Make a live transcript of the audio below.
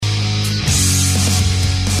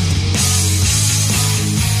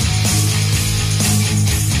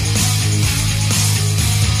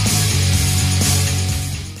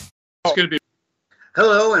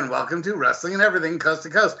Hello and welcome to Wrestling and Everything Coast to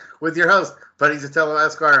Coast with your hosts, Buddy Sotelo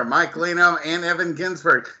Esquire, Mike Leno, and Evan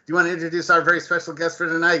Ginsberg. Do you want to introduce our very special guest for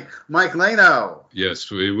tonight, Mike Leno? Yes,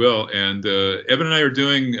 we will. And Evan and I are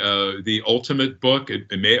doing the ultimate book.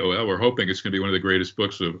 We're hoping it's going to be one of the greatest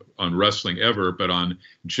books on wrestling ever, but on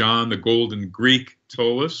John the Golden Greek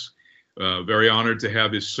Tolos. Very honored to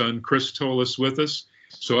have his son, Chris Tolos, with us.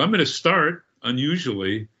 So I'm going to start,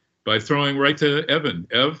 unusually, by throwing right to Evan.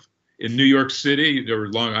 Ev, in New York City, or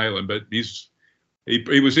Long Island, but he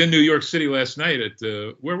was in New York City last night at,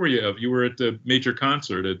 where were you, Ev? You were at the major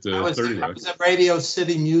concert at 30 Rock. I was at Radio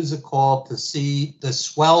City Music Hall to see the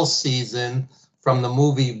Swell season from the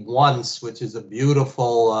movie Once, which is a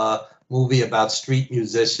beautiful movie about street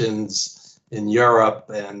musicians in Europe.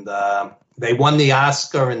 And they won the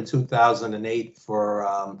Oscar in 2008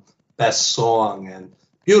 for Best Song. And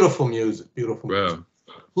beautiful music, beautiful music.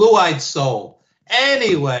 Blue-Eyed Soul.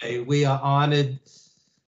 Anyway, we are honored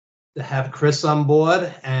to have Chris on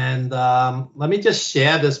board, and let me just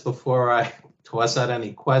share this before I toss out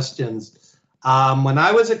any questions. When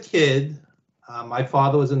I was a kid, my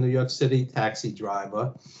father was a New York City taxi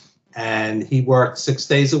driver, and he worked 6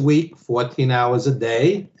 days a week, 14 hours a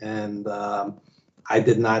day, and I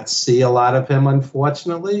did not see a lot of him,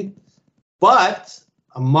 unfortunately. But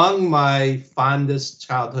among my fondest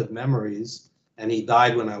childhood memories, and he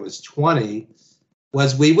died when I was 20,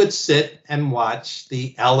 was we would sit and watch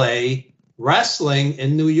the LA wrestling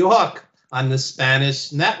in New York on the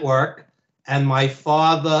Spanish network. And my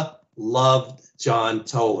father loved John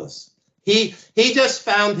Tolos. He just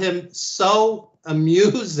found him so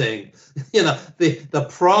amusing, the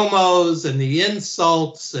promos and the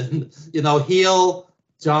insults and, heel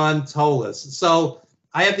John Tolos. So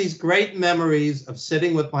I have these great memories of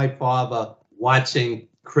sitting with my father watching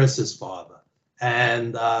Chris's father.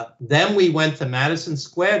 And then we went to Madison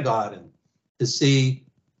Square Garden to see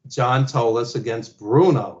John Tolos against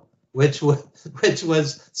Bruno, which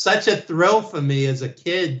was such a thrill for me as a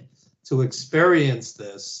kid to experience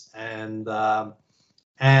this. And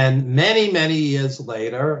many, many years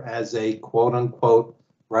later, as a quote unquote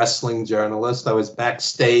wrestling journalist, I was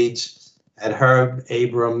backstage at Herb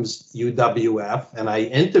Abrams' UWF, and I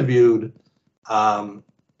interviewed John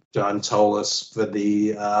Tolos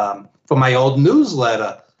for my old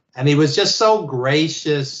newsletter, and he was just so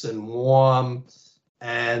gracious and warm,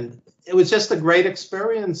 and it was just a great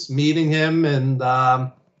experience meeting him. And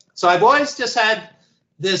so I've always just had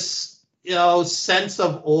this, sense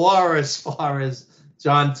of awe as far as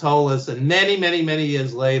John Tolos. And many, many, many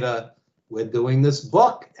years later, we're doing this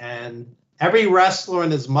book, and every wrestler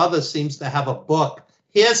and his mother seems to have a book.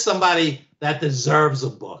 Here's somebody that deserves a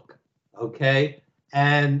book, okay?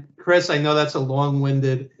 And Chris, I know that's a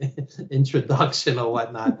long-winded introduction or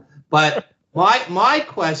whatnot, but my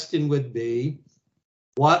question would be,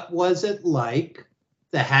 what was it like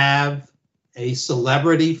to have a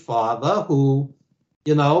celebrity father who,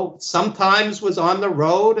 sometimes was on the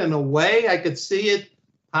road and away? I could see it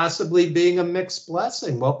possibly being a mixed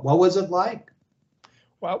blessing. What was it like?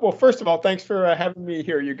 Well, first of all, thanks for having me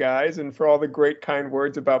here, you guys, and for all the great, kind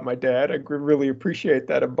words about my dad. I really appreciate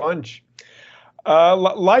that a bunch.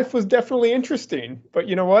 Life was definitely interesting, but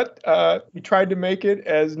you know what? We tried to make it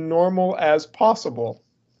as normal as possible.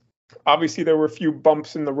 Obviously, there were a few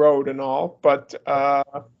bumps in the road and all, but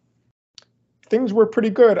things were pretty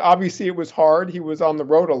good. Obviously, it was hard. He was on the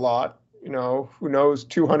road a lot. Who knows,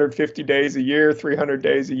 250 days a year, 300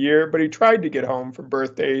 days a year, but he tried to get home for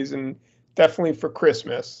birthdays and definitely for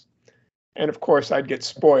Christmas. And of course, I'd get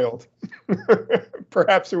spoiled.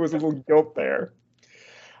 Perhaps there was a little guilt there.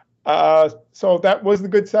 So that was the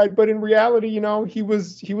good side, but in reality, he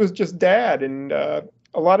was just dad. And a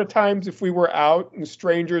lot of times if we were out and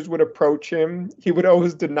strangers would approach him, he would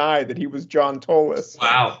always deny that he was John Tolos.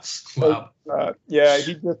 Wow. So,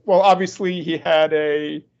 obviously he had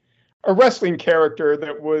a wrestling character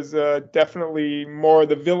that was definitely more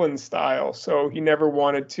the villain style. So he never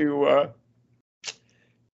wanted to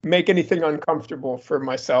make anything uncomfortable for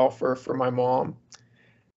myself or for my mom.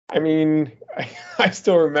 I mean, I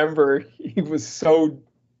still remember he was so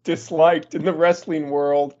disliked in the wrestling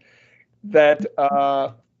world that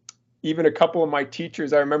even a couple of my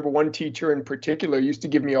teachers, I remember one teacher in particular used to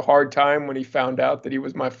give me a hard time when he found out that he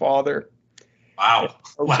was my father. Wow.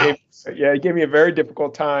 He gave me a very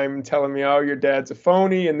difficult time telling me, oh, your dad's a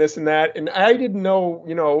phony and this and that. And I didn't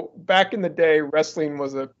know, back in the day, wrestling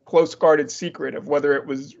was a close guarded secret of whether it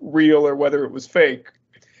was real or whether it was fake.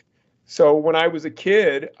 So when I was a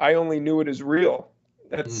kid, I only knew it as real.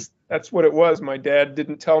 That's what it was. My dad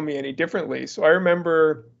didn't tell me any differently. So I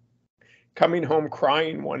remember coming home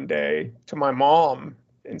crying one day to my mom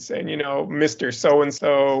and saying, Mr.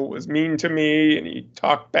 So-and-so was mean to me and he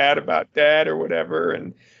talked bad about Dad or whatever.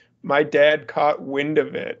 And my dad caught wind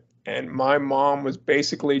of it. And my mom was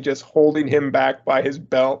basically just holding him back by his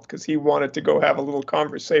belt because he wanted to go have a little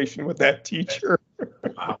conversation with that teacher.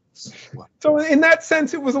 Wow. So in that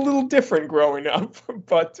sense, it was a little different growing up.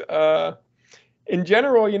 But in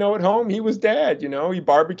general, at home, he was Dad. He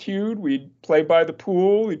barbecued. We'd play by the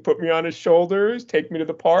pool. He'd put me on his shoulders, take me to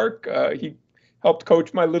the park. He helped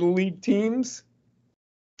coach my little league teams.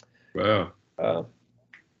 Wow.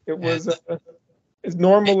 It was as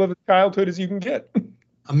normal of a childhood as you can get.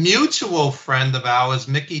 A mutual friend of ours,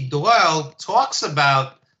 Mickey Doyle, talks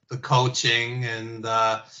about the coaching, and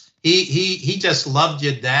he just loved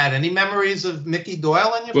your dad. Any memories of Mickey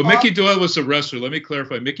Doyle and your father? Mickey Doyle was a wrestler. Let me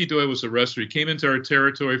clarify. Mickey Doyle was a wrestler. He came into our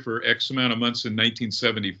territory for X amount of months in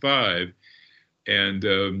 1975,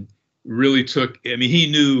 and really took. I mean, he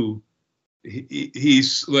knew.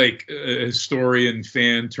 He's like a historian,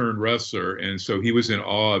 fan turned wrestler, and so he was in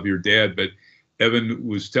awe of your dad. But Evan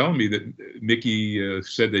was telling me that Mickey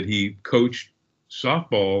said that he coached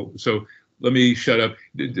softball. So let me shut up.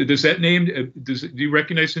 Does that name? Do you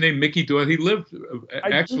recognize the name Mickey Doyle? He lived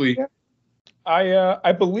actually.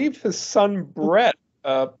 I believe his son Brett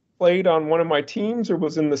played on one of my teams or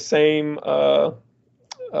was in the same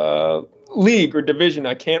league or division.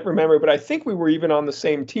 I can't remember, but I think we were even on the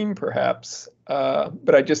same team, perhaps.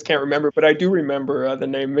 But I just can't remember. But I do remember the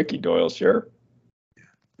name Mickey Doyle. Sure.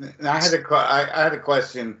 Now, I had a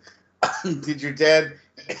question. Did your dad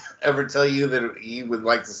ever tell you that he would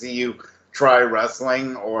like to see you try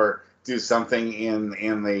wrestling or do something in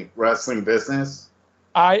the wrestling business?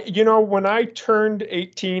 When I turned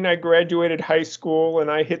 18, I graduated high school and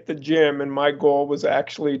I hit the gym, and my goal was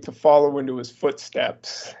actually to follow into his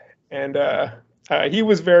footsteps. And he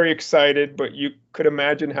was very excited, but you could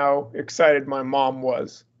imagine how excited my mom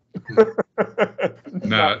was.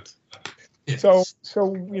 Not. So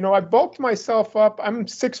I bulked myself up. I'm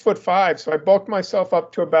 6'5", so I bulked myself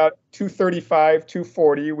up to about 235,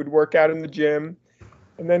 240. We'd work out in the gym,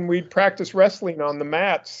 and then we'd practice wrestling on the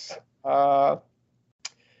mats. But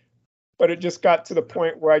it just got to the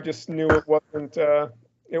point where I just knew it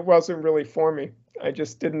wasn't really for me. I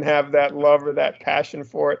just didn't have that love or that passion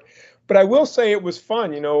for it. But I will say it was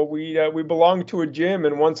fun. We belonged to a gym,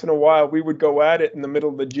 and once in a while we would go at it in the middle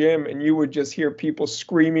of the gym, and you would just hear people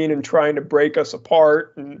screaming and trying to break us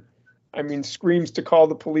apart. And I mean, screams to call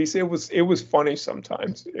the police. It was funny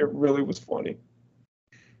sometimes. It really was funny.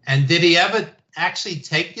 And did he ever actually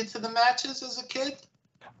take you to the matches as a kid?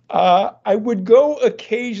 I would go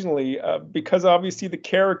occasionally because obviously the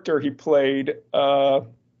character he played,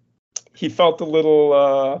 he felt a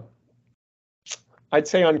little, I'd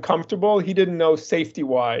say, uncomfortable. He didn't know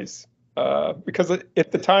safety-wise because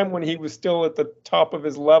at the time when he was still at the top of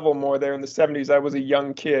his level more there in the 70s, I was a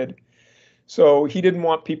young kid. So he didn't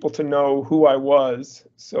want people to know who I was.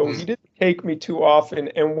 So he didn't take me too often.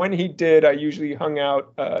 And when he did, I usually hung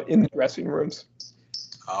out in the dressing rooms.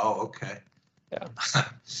 Oh, okay. Yeah.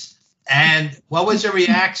 And what was your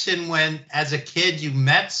reaction when, as a kid, you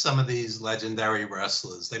met some of these legendary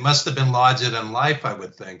wrestlers? They must have been larger than life, I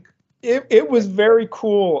would think. It was very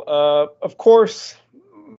cool. Of course,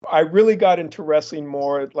 I really got into wrestling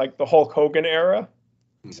more like the Hulk Hogan era.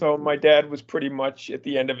 So my dad was pretty much at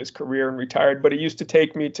the end of his career and retired, but he used to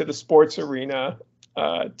take me to the sports arena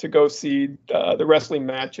to go see the wrestling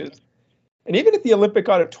matches. And even at the Olympic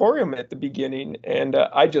Auditorium at the beginning, and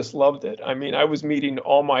I just loved it. I mean, I was meeting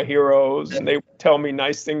all my heroes, and they would tell me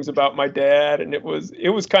nice things about my dad, and it was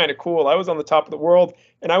kind of cool. I was on the top of the world,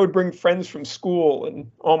 and I would bring friends from school,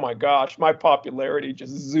 and oh my gosh, my popularity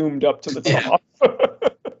just zoomed up to the top.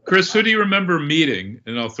 Chris, who do you remember meeting?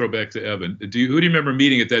 And I'll throw back to Evan. Who do you remember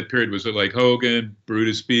meeting at that period? Was it like Hogan,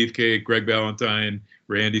 Brutus Beefcake, Greg Valentine,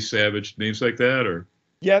 Randy Savage, names like that, or?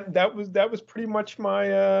 Yeah, that was pretty much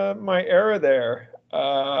my my era there.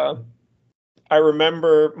 I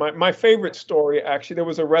remember my favorite story, actually. There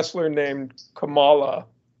was a wrestler named Kamala,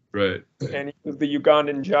 right? And he was the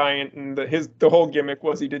Ugandan giant, and the whole gimmick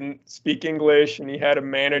was he didn't speak English, and he had a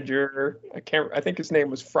manager. I think his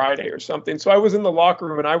name was Friday or something. So I was in the locker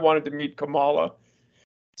room, and I wanted to meet Kamala.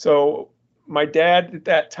 So my dad at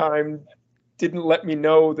that time didn't let me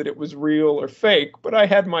know that it was real or fake, but I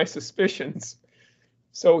had my suspicions.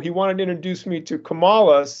 So he wanted to introduce me to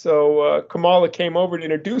Kamala. So Kamala came over to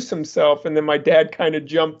introduce himself. And then my dad kind of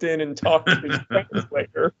jumped in and talked to his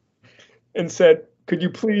translator and said, "Could you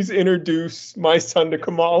please introduce my son to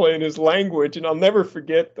Kamala in his language?" And I'll never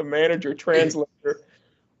forget the manager translator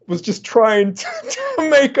was just trying to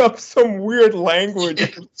make up some weird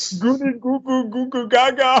language. Goody goo goo goo goo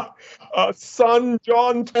gaga, son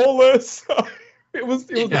John Tolos. It was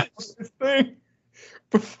the funniest thing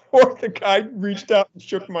before the guy reached out and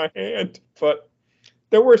shook my hand. But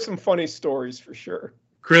there were some funny stories for sure.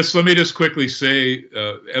 Chris, let me just quickly say,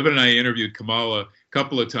 Evan and I interviewed Kamala a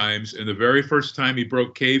couple of times, and the very first time he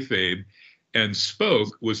broke kayfabe and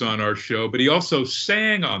spoke was on our show, but he also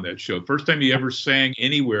sang on that show. First time he ever sang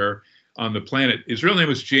anywhere on the planet. His real name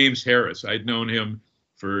was James Harris. I'd known him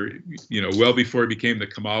for, well before he became the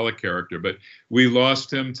Kamala character, but we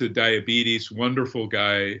lost him to diabetes. Wonderful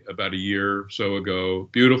guy about a year or so ago.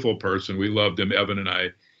 Beautiful person. We loved him, Evan and I.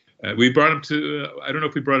 We brought him to, I don't know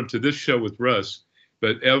if we brought him to this show with Russ,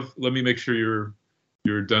 but Ev, let me make sure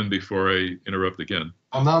you're done before I interrupt again.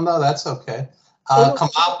 Oh, no, that's okay.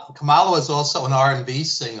 Kamala was also an R&B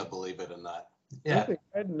singer, believe it or not. Yeah, I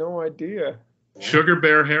had no idea. Sugar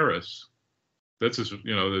Bear Harris. That's his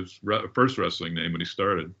first wrestling name when he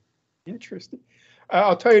started. Interesting.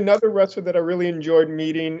 I'll tell you another wrestler that I really enjoyed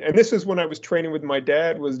meeting, and this is when I was training with my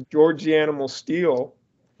dad, was George the Animal Steel.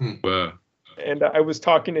 And I was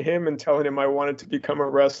talking to him and telling him I wanted to become a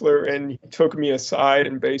wrestler, and he took me aside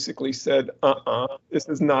and basically said, this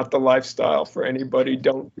is not the lifestyle for anybody.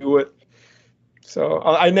 Don't do it. So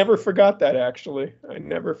I never forgot that, actually. I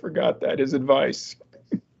never forgot that, his advice.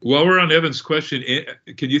 While we're on Evan's question,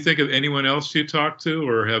 can you think of anyone else you talked to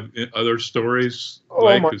or have other stories?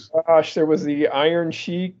 Oh, my gosh. There was the Iron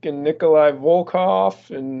Sheik and Nikolai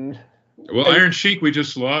Volkov. Well, Iron Sheik we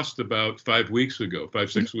just lost about 5 weeks ago,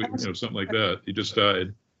 6 weeks, something like that. He just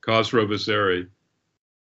died. Khosrow Vaziri.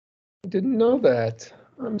 I didn't know that.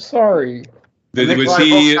 I'm sorry. Was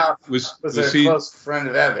he a close friend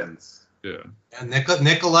of Evans? Yeah. And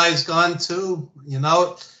Nikolai's gone too.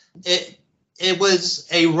 It was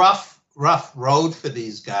a rough road for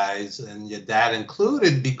these guys, and your dad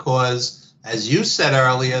included, because, as you said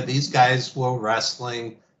earlier, these guys were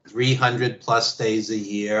wrestling 300 plus days a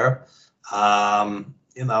year, and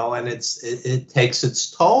it takes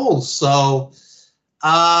its toll. So,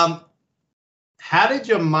 how did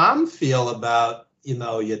your mom feel about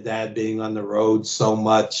your dad being on the road so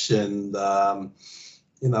much? And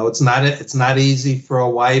it's not easy for a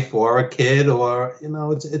wife or a kid, or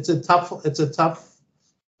it's a tough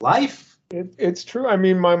life. It's true. I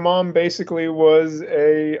mean, my mom basically was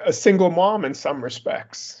a single mom in some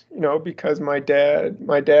respects, because my dad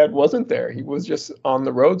wasn't there. He was just on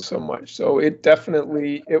the road so much. So it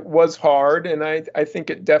was hard, and I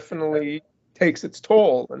think it definitely takes its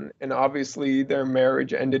toll. And obviously their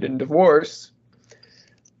marriage ended in divorce.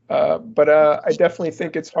 But I definitely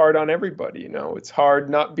think it's hard on everybody. It's hard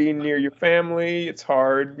not being near your family. It's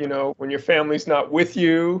hard, when your family's not with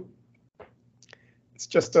you. It's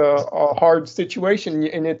just a hard situation.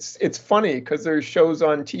 And it's funny because there's shows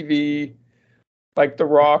on TV like The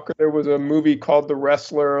Rock, or there was a movie called The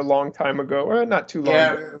Wrestler a long time ago, or not too long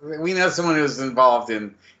ago. Yeah, we know someone who's involved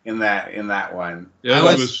in that one. Yeah,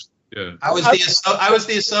 I was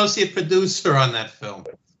the associate producer on that film.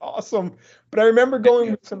 Awesome. But I remember going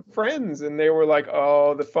with some friends, and they were like,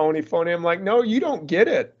 "Oh, the phony." I'm like, "No, you don't get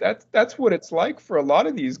it. That's what it's like for a lot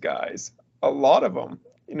of these guys. A lot of them.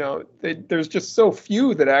 There's just so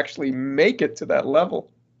few that actually make it to that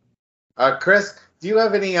level." Chris, do you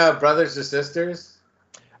have any brothers or sisters?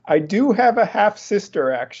 I do have a half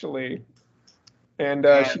sister, actually, and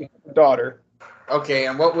she has a daughter. Okay,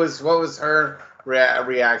 and what was her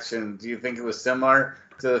reaction? Do you think it was similar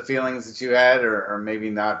to the feelings that you had, or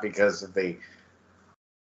maybe not, because of the...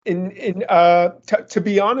 To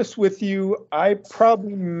be honest with you, I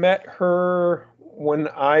probably met her when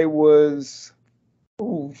I was,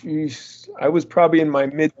 I was probably in my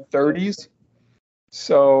mid-30s.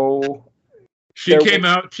 So she came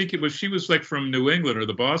out. She was like from New England or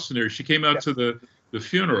the Boston area. She came out to the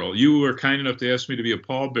funeral. You were kind enough to ask me to be a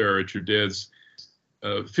pallbearer at your dad's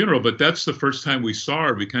funeral, but that's the first time we saw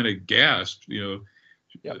her. We kind of gasped.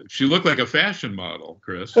 Yep. She looked like a fashion model,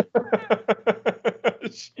 Chris.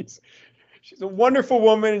 She's a wonderful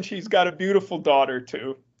woman, and she's got a beautiful daughter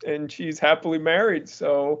too, and she's happily married.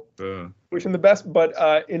 So wish him the best. But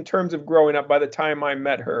in terms of growing up, by the time I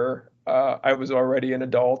met her, I was already an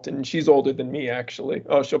adult, and she's older than me, actually.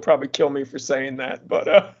 Oh, she'll probably kill me for saying that,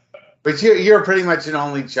 but. But you're pretty much an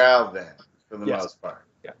only child then, for the most part.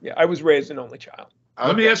 Yeah. I was raised an only child. Okay.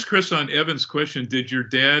 Let me ask Chris on Evan's question. Did your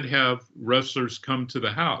dad have wrestlers come to the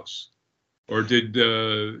house? Or did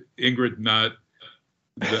Ingrid not,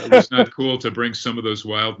 that was not cool to bring some of those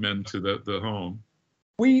wild men to the home?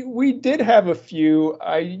 We did have a few.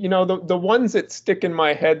 The ones that stick in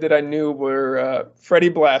my head that I knew were Freddie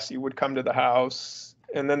Blassie would come to the house,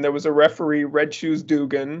 and then there was a referee, Red Shoes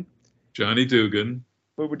Dugan, Johnny Dugan,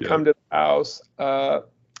 who would Yep. come to the house. I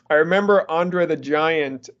remember Andre the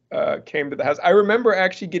Giant came to the house. I remember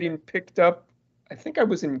actually getting picked up. I think I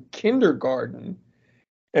was in kindergarten,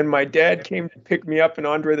 and my dad came to pick me up, and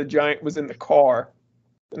Andre the Giant was in the car.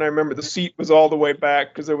 And I remember the seat was all the way back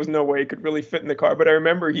because there was no way he could really fit in the car. But I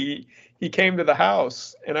remember he came to the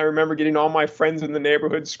house, and I remember getting all my friends in the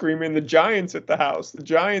neighborhood screaming, "The Giant's at the house! The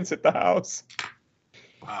Giant's at the house!"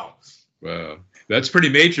 Wow. Wow, that's pretty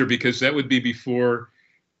major because that would be before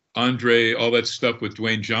Andre, all that stuff with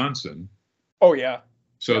Dwayne Johnson. Oh yeah.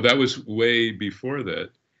 So that was way before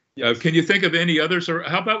that. Yes. Can you think of any others? Or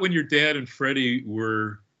how about when your dad and Freddie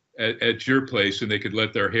were at your place and they could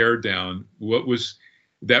let their hair down? What was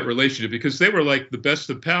that relationship? Because they were like the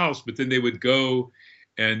best of pals, but then they would go,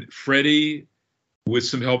 and Freddie, with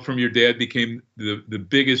some help from your dad, became the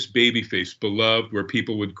biggest babyface, beloved, where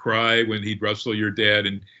people would cry when he'd wrestle your dad,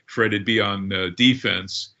 and Fred would be on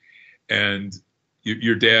defense. And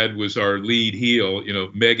your dad was our lead heel,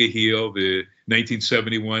 mega heel, the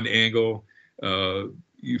 1971 angle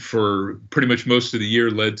for pretty much most of the year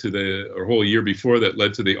or whole year before that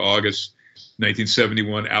led to the August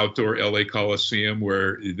 1971 outdoor LA Coliseum,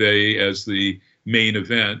 where they, as the main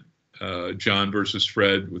event, John versus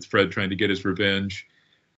Fred, with Fred trying to get his revenge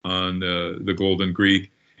on the Golden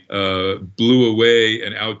Greek, blew away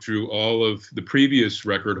and outdrew all of the previous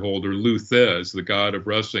record holder, Lou Thez, the god of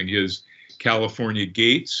wrestling, his California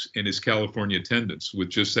gates and his California attendance, with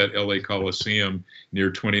just that LA Coliseum near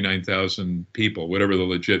 29,000 people, whatever the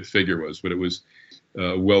legit figure was, but it was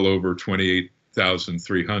well over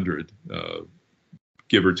 28,300,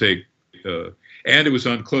 give or take. And it was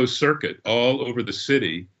on closed circuit all over the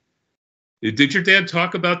city. Did your dad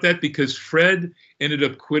talk about that? Because Fred ended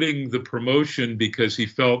up quitting the promotion because he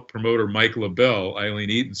felt promoter Mike LaBelle, Eileen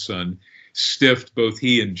Eaton's son, stiffed both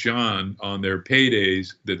he and John on their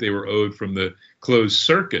paydays that they were owed from the closed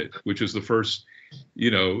circuit, which was the first,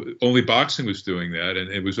 only boxing was doing that. And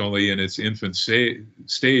it was only in its infant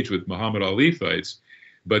stage with Muhammad Ali fights.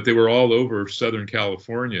 But they were all over Southern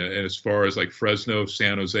California, and as far as like Fresno,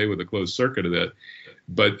 San Jose, with a closed circuit of that.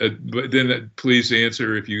 But then please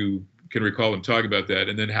answer if you can recall him talking about that,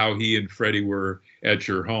 and then how he and Freddie were at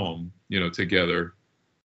your home, together.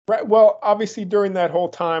 Right. Well, obviously during that whole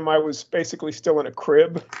time, I was basically still in a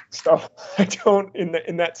crib, so I don't,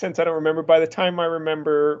 in that sense, I don't remember. By the time I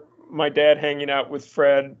remember my dad hanging out with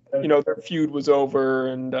Fred, their feud was over,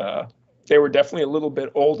 and they were definitely a little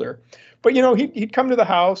bit older. But he'd come to the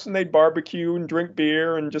house and they'd barbecue and drink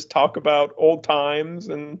beer and just talk about old times,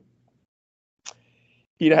 and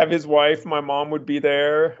he'd have his wife. My mom would be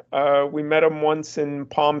there. We met him once in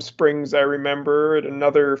Palm Springs, I remember, at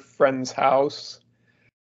another friend's house.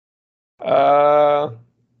 But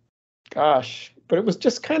it was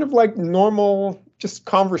just kind of like normal, just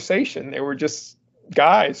conversation. They were just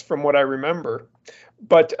guys from what I remember.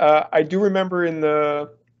 But I do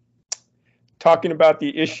remember talking about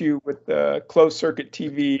the issue with the closed circuit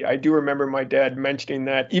TV, I do remember my dad mentioning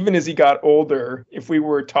that even as he got older, if we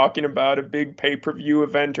were talking about a big pay-per-view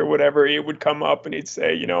event or whatever, it would come up and he'd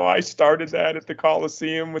say, I started that at the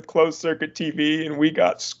Coliseum with closed circuit TV and we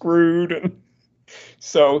got screwed. And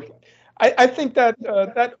so I think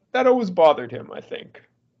that always bothered him. I think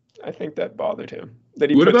that bothered him.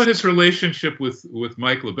 What about his relationship with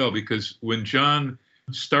Mike LaBelle? Because when John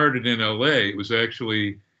started in LA, it was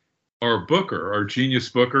actually our genius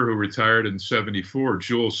booker who retired in '74,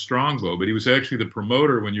 Jules Strongbow, but he was actually the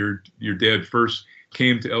promoter when your dad first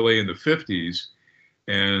came to LA in the '50s,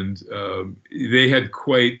 and they had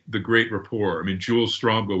quite the great rapport. I mean, Jules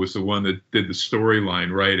Strongbow was the one that did the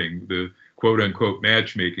storyline writing, the quote-unquote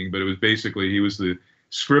matchmaking, but it was basically, he was the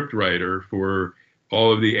script writer for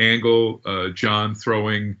all of the angle, John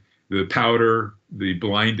throwing the powder, the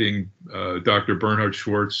blinding Dr. Bernhard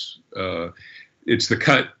Schwartz. It's the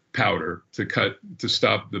cut powder to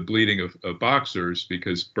stop the bleeding of boxers,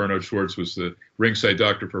 because Bernhard Schwartz was the ringside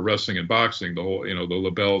doctor for wrestling and boxing. The whole, the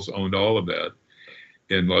LaBelles owned all of that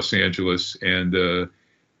in Los Angeles. And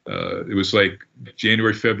it was like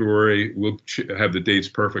January, February, we'll have the dates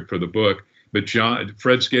perfect for the book. But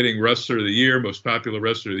Fred's getting Wrestler of the Year, Most Popular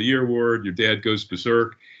Wrestler of the Year award. Your dad goes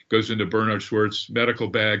berserk, goes into Bernhard Schwartz medical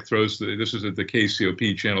bag, this was at the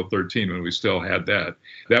KCOP Channel 13 when we still had that.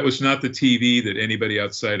 That was not the TV that anybody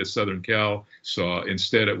outside of Southern Cal saw.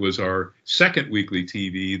 Instead, it was our second weekly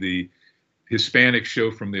TV, the Hispanic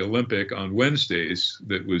show from the Olympic on Wednesdays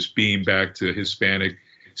that was beamed back to Hispanic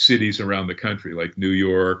cities around the country, like New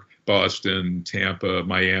York, Boston, Tampa,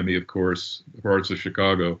 Miami, of course, parts of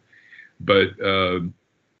Chicago. But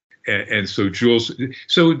and so Jules.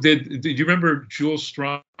 So did you remember Jules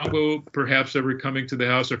Strongbow perhaps ever coming to the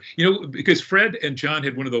house, or because Fred and John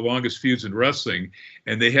had one of the longest feuds in wrestling,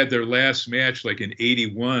 and they had their last match like in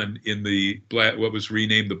 '81 in the what was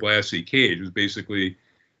renamed the Blassie Cage. It was basically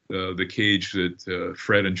the cage that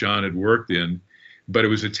Fred and John had worked in, but it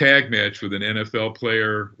was a tag match with an NFL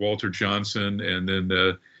player, Walter Johnson, and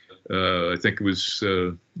then I think it was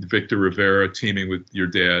Victor Rivera teaming with your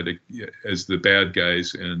dad as the bad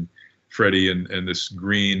guys, and Freddie and this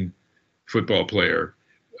green football player.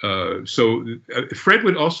 So Fred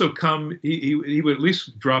would also come. He would at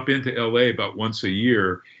least drop into L.A. about once a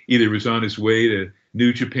year. Either he was on his way to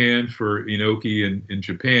New Japan for Inoki in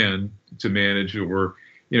Japan to manage, or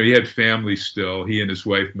he had family still. He and his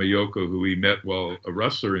wife Mayoko, who he met while a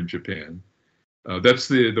wrestler in Japan. That's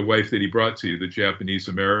the wife that he brought to you, the Japanese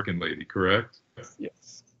American lady, correct?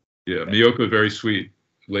 Yes. Yeah, Miyoko, very sweet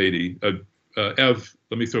lady. Ev,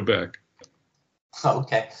 let me throw back.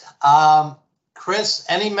 Okay. Chris,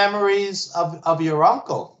 any memories of your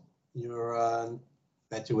uncle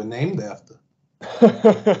that you were named after?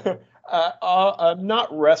 Not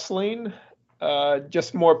wrestling,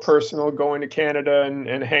 just more personal, going to Canada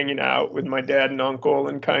and hanging out with my dad and uncle,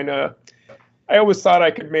 and I always thought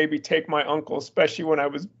I could maybe take my uncle, especially when I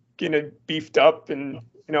was getting beefed up and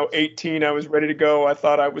 18, I was ready to go. I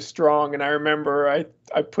thought I was strong, and I remember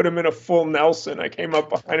I put him in a full Nelson. I came up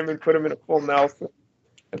behind him and put him in a full Nelson.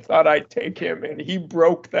 I thought I'd take him, and he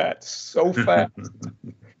broke that so fast.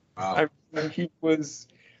 Wow. I mean,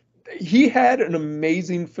 he had an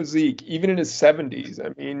amazing physique, even in his 70s.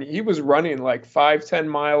 I mean, he was running like 5-10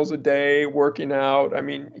 miles a day, working out. I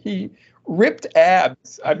mean, he ripped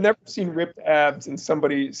abs. I've never seen ripped abs in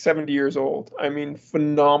somebody 70 years old. I mean,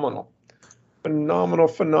 phenomenal.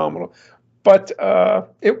 But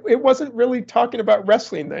it wasn't really talking about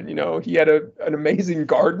wrestling then. He had an amazing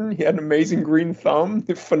garden. He had an amazing green thumb.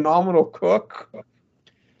 A phenomenal cook.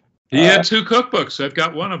 He had 2 cookbooks. I've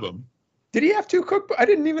got one of them. Did he have 2 cookbooks? I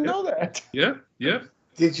didn't even know that. Yeah.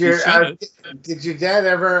 Did your dad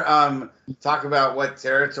ever talk about what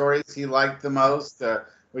territories he liked the most?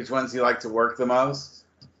 Which ones he liked to work the most?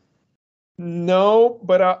 No,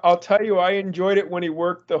 but I'll tell you, I enjoyed it when he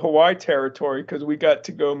worked the Hawaii territory, because we got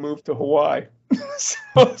to go move to Hawaii. so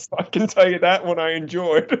I can tell you that one I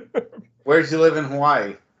enjoyed. Where'd you live in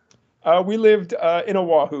Hawaii? We lived in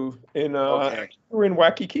Oahu. Okay. We were in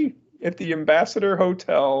Waikiki at the Ambassador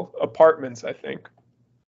Hotel Apartments, I think.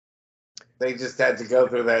 They just had to go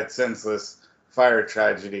through that senseless fire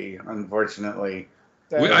tragedy, unfortunately.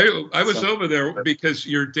 I was over there because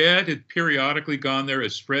your dad had periodically gone there,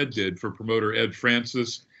 as Fred did, for promoter Ed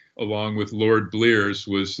Francis, along with Lord Blears,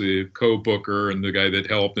 was the co-booker and the guy that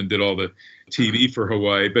helped and did all the TV for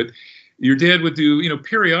Hawaii. But your dad would do,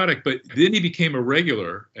 periodic, but then he became a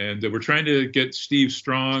regular. And we're trying to get Steve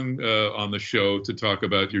Strong on the show to talk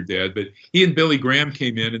about your dad. But he and Billy Graham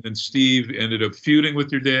came in, and then Steve ended up feuding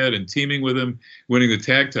with your dad and teaming with him, winning the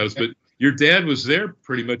tag titles. But your dad was there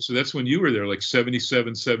pretty much, so that's when you were there, like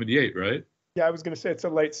 77, 78, right? Yeah, I was going to say it's the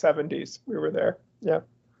late 70s. We were there. Yeah.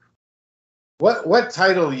 What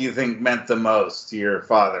title do you think meant the most to your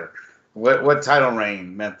father? What title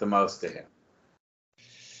reign meant the most to him?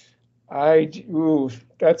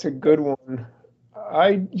 That's a good one.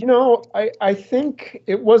 I think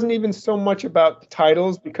it wasn't even so much about the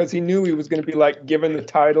titles, because he knew he was going to be like given the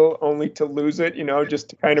title only to lose it, just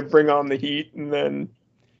to kind of bring on the heat and then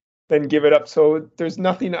give it up. So there's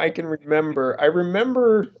nothing I can remember. I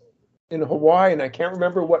remember in Hawaii, and I can't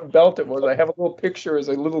remember what belt it was. I have a little picture as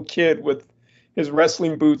a little kid with his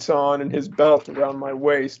wrestling boots on and his belt around my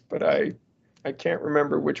waist, but I can't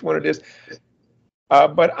remember which one it is.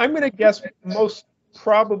 But I'm going to guess most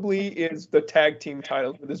probably is the tag team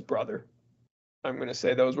titles with his brother. I'm going to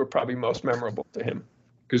say those were probably most memorable to him.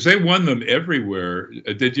 Because they won them everywhere.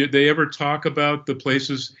 Did they ever talk about the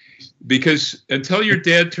places? Because until your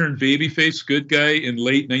dad turned babyface good guy in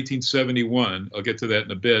late 1971, I'll get to that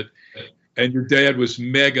in a bit, and your dad was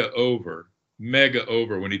mega over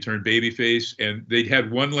when he turned babyface, and they had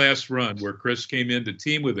one last run where Chris came in to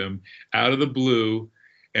team with him out of the blue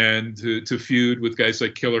and to feud with guys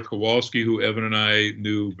like Killer Kowalski, who Evan and I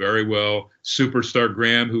knew very well, Superstar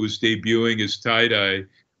Graham, who was debuting his tie-dye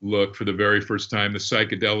look for the very first time, the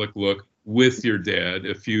psychedelic look, with your dad,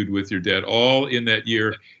 a feud with your dad, all in that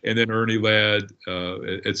year, and then Ernie Ladd,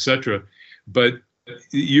 etc. But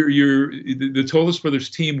the Tolos Brothers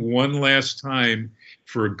team one last time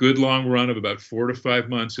for a good long run of about 4 to 5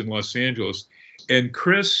 months in Los Angeles, and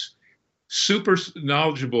Chris, super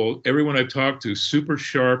knowledgeable, everyone I've talked to, super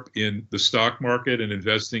sharp in the stock market and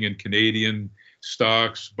investing in Canadian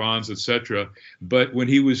stocks, bonds, etc. But when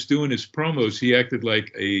he was doing his promos, he acted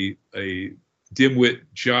like a dimwit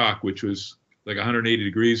jock, which was like 180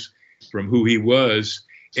 degrees from who he was.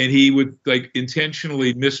 And he would like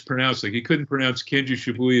intentionally mispronounce, like he couldn't pronounce Kenji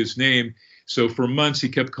Shibuya's name. So for months he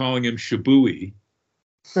kept calling him Shibui.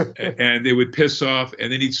 And they would piss off,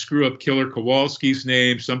 and then he'd screw up Killer Kowalski's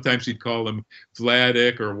name. Sometimes he'd call him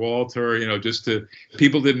Vladik or Walter, just to,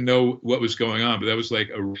 people didn't know what was going on, but that was like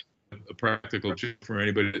a practical joke for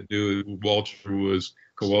anybody that knew Walter was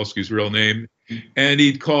Kowalski's real name. And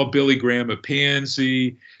he'd call Billy Graham a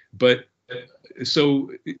pansy. But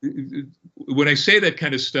so when I say that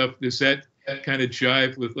kind of stuff, does that kind of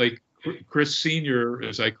jive with, like, Chris Sr.,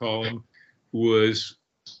 as I call him, was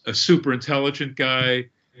a super intelligent guy,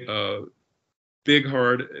 big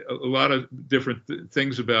heart, a lot of different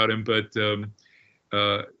things about him. But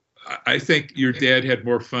I think your dad had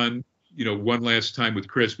more fun, one last time with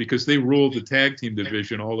Chris, because they ruled the tag team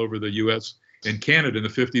division all over the U.S. and Canada in the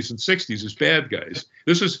 50s and 60s as bad guys.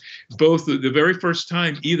 This was both the very first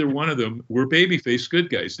time either one of them were babyface good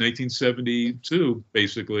guys, 1972,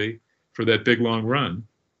 basically, for that big long run.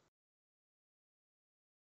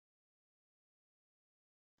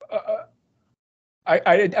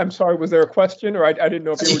 I'm sorry. Was there a question, or I didn't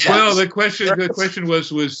know if you were? Well, the question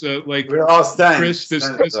was like, we're all stunned. Chris.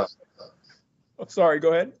 Oh, sorry.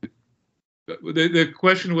 Go ahead. The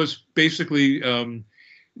question was basically,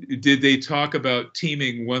 did they talk about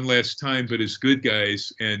teaming one last time, but as good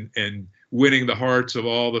guys, and winning the hearts of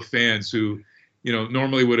all the fans who,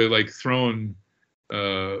 normally would have like thrown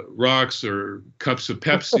rocks or cups of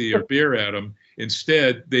Pepsi or beer at them.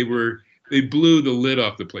 Instead, they blew the lid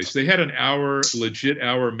off the place. They had an legit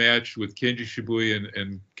hour match with Kenji Shibuya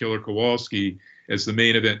and Killer Kowalski as the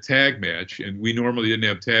main event tag match. And we normally didn't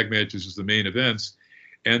have tag matches as the main events.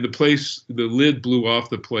 And the lid blew off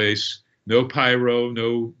the place. No pyro,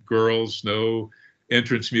 no girls, no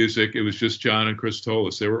entrance music. It was just John and Chris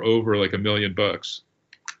Tolos. They were over like $1 million.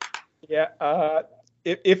 Yeah.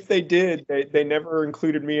 If they did, they never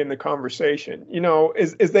included me in the conversation.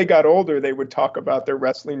 As they got older, they would talk about their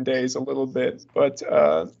wrestling days a little bit, but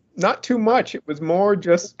not too much. It was more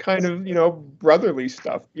just kind of, brotherly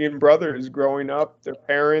stuff, being brothers, growing up, their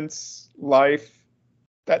parents, life,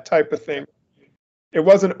 that type of thing. It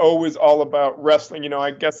wasn't always all about wrestling.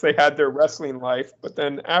 I guess they had their wrestling life, but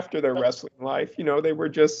then after their wrestling life, they were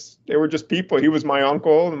just people. He was my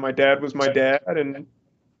uncle and my dad was my dad, and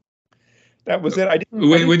that was it.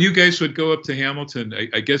 When you guys would go up to Hamilton,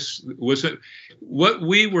 I guess, was it what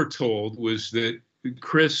we were told was that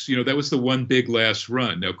Chris, that was the one big last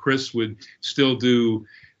run. Now Chris would still do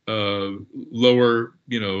lower,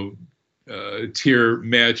 tier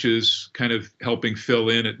matches, kind of helping fill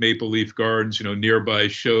in at Maple Leaf Gardens, nearby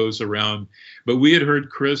shows around. But we had heard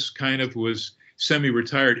Chris kind of was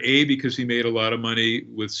semi-retired, A, because he made a lot of money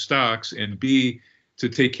with stocks, and B, to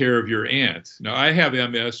take care of your aunt. Now, I have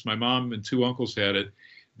MS. My mom and 2 uncles had it.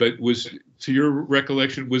 But to your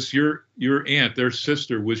recollection, was your aunt, their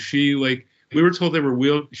sister, was she like, we were told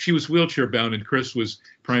she was wheelchair bound, and Chris was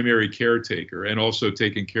primary caretaker and also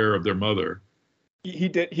taking care of their mother. He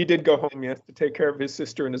did go home, yes, to take care of his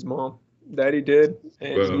sister and his mom. That he did.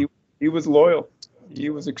 And he was loyal. He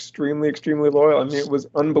was extremely, extremely loyal. I mean, it was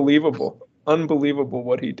unbelievable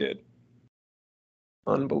what he did.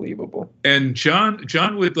 Unbelievable. And John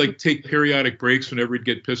would like take periodic breaks whenever he'd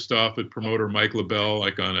get pissed off at promoter Mike LaBelle,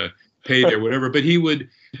 like on a payday or whatever. But he would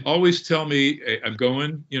always tell me, hey, I'm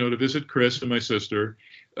going, to visit Chris and my sister.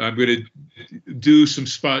 I'm going to do some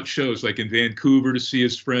spot shows, like in Vancouver, to see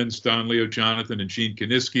his friends Don Leo Jonathan and Gene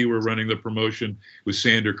Kaniski were running the promotion with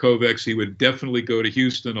Sander Kovacs. He would definitely go to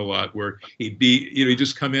Houston a lot, where he'd be, he'd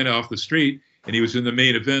just come in off the street, and he was in the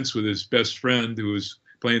main events with his best friend, who was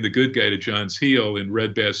playing the good guy to John's heel in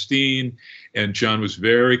Red Bastien. And John was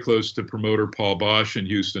very close to promoter Paul Bosch in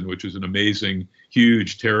Houston, which is an amazing,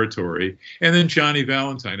 huge territory. And then Johnny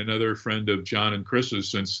Valentine, another friend of John and Chris's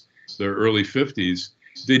since the early 50s.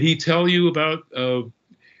 Did he tell you about,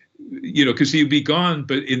 because he'd be gone,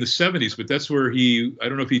 but in the 70s, but that's where I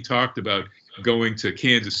don't know if he talked about going to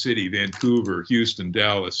Kansas City, Vancouver, Houston,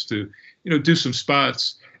 Dallas to, do some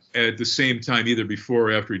spots at the same time, either before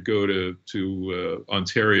or after he'd go to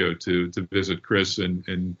Ontario to visit Chris.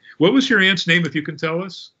 And what was your aunt's name, if you can tell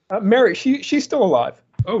us? Mary. She's still alive.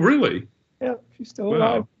 Oh, really? Yeah, she's still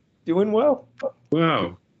alive, doing well.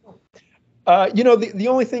 Wow. The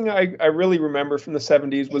only thing I really remember from the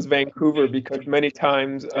 70s was Vancouver, because many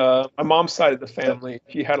times my mom's side of the family,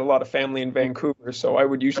 she had a lot of family in Vancouver, so I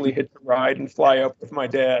would usually hitch a ride and fly up with my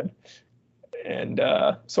dad. And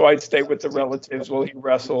so I'd stay with the relatives while he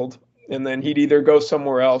wrestled. and then he'd either go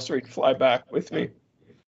somewhere else or he'd fly back with me.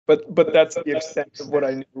 But that's the extent of what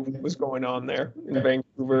I knew was going on there in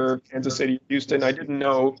Vancouver, Kansas City, Houston. I didn't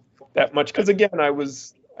know that much because, again, I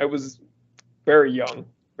was very young,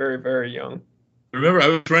 very, very young. Remember, I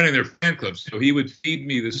was running their fan club, so he would feed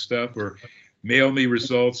me this stuff or mail me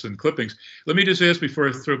results and clippings. Let me just ask before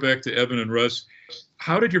I throw back to Evan and Russ,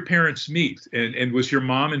 how did your parents meet? And was your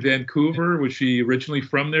mom in Vancouver? Was she originally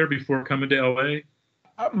from there before coming to LA?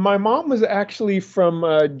 My mom was actually from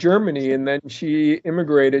Germany, and then she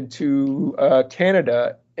immigrated to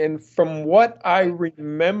Canada. And from what I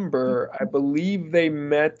remember, I believe they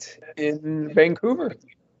met in Vancouver.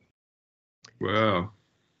 Wow.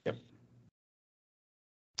 Yep.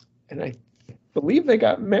 And I believe they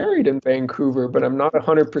got married in Vancouver, but I'm not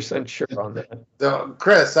 100% sure on that. So,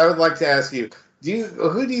 Chris, I would like to ask you,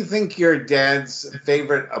 who do you think your dad's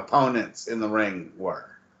favorite opponents in the ring were?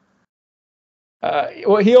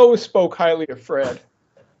 Well, he always spoke highly of Fred.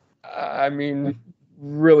 I mean,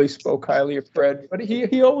 really spoke highly of Fred. But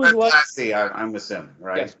he always liked... Blassie, I'm assuming,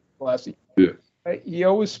 right? Yes, Blassie. Yeah. He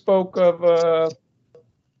always spoke of...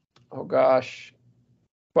 oh, gosh.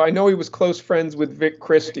 Well, I know he was close friends with Vic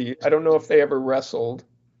Christie. I don't know if they ever wrestled.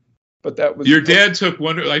 But that was... Your dad took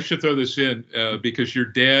one... I should throw this in because your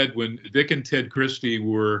dad, when Vic and Ted Christie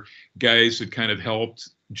were guys that kind of helped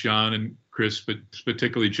John and Chris, but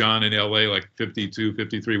particularly John in LA, like 52,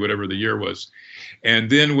 53, whatever the year was. And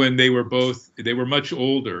then when they were much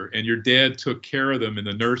older, and your dad took care of them in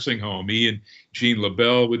the nursing home. He and Jean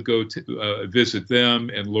LaBelle would go to visit them,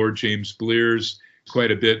 and Lord James Blears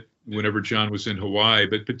quite a bit whenever John was in Hawaii,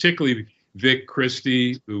 but particularly Vic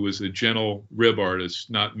Christie, who was a gentle rib artist,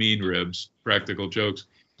 not mean ribs, practical jokes.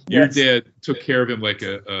 Yes. Your dad took care of him like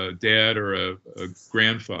a dad or a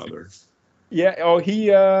grandfather. Yeah. Oh,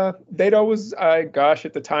 they'd always, gosh,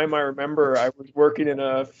 at the time I remember I was working in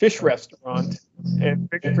a fish restaurant, and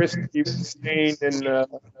Vic Christie was staying in a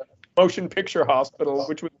motion picture hospital,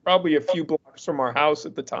 which was probably a few blocks from our house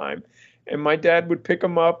at the time. And my dad would pick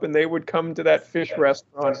them up, and they would come to that fish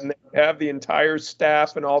restaurant, and they'd have the entire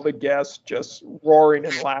staff and all the guests just roaring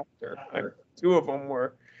in laughter. Two of them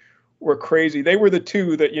were crazy. They were the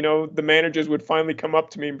two that, the managers would finally come up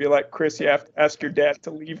to me and be like, "Chris, you have to ask your dad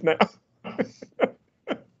to leave now."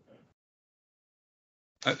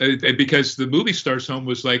 Because the movie Stars home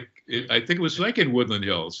was I think it was like in Woodland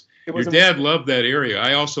Hills. Your dad loved that area.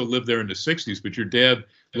 I also lived there in the 60s, but your dad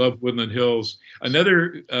loved Woodland Hills.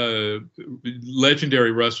 Another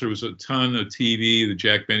legendary wrestler was a ton of TV, the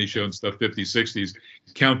Jack Benny Show and stuff, 50s, 60s.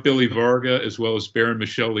 Count Billy Varga, as well as Baron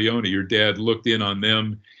Michelle Leone. Your dad looked in on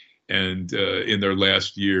them and in their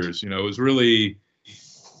last years. It was really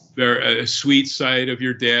a sweet side of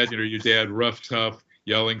your dad. Your dad, rough, tough,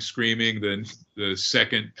 yelling, screaming. Then the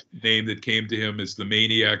second name that came to him is the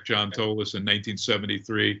Maniac, John Tolos, in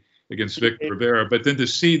 1973 against Victor Rivera. But then to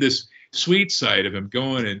see this sweet side of him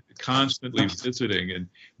going and constantly visiting and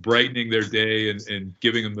brightening their day and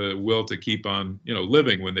giving them the will to keep on,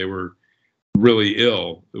 living when they were really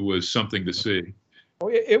ill, it was something to see.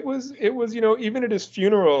 It was, even at his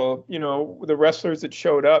funeral, the wrestlers that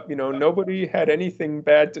showed up, nobody had anything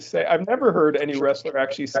bad to say. I've never heard any wrestler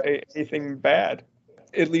actually say anything bad,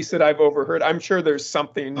 at least that I've overheard. I'm sure there's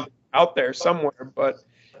something out there somewhere, but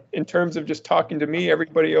in terms of just talking to me,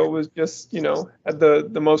 everybody always just, had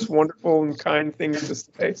the most wonderful and kind things to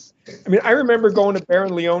say. I mean, I remember going to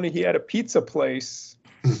Baron Leone. He had a pizza place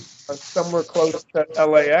somewhere close to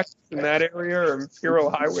LAX in that area, or Imperial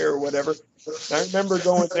Highway or whatever. And I remember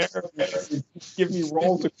going there and they'd give me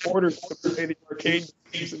rolls of quarters to play the arcade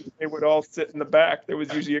games, and they would all sit in the back. There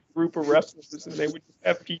was usually a group of wrestlers, and they would just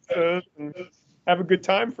have pizza and have a good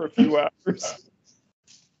time for a few hours.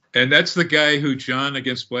 And that's the guy who John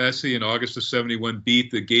against Blassie in August of 71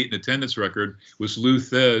 beat the gate and attendance record, was Lou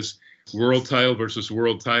Thez, world title versus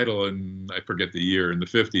world title, and I forget the year, in the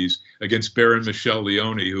 50s, against Baron Michelle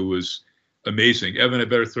Leone, who was amazing. Evan, I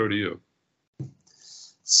better throw to you.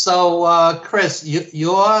 So, Chris,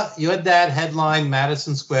 your dad headlined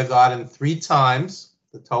Madison Square Garden 3 times,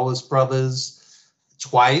 the Tolos brothers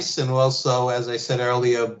twice, and also, as I said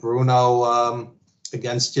earlier, Bruno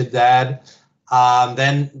against your dad.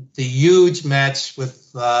 Then the huge match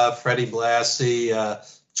with Freddie Blassie,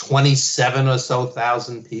 27 or so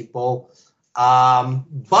thousand people.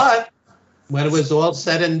 But when it was all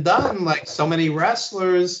said and done, like so many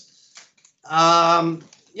wrestlers, there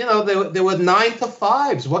were 9 to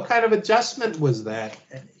 5s. What kind of adjustment was that,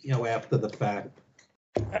 after the fact?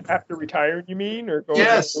 After retiring, you mean? Or going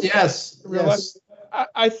Yes.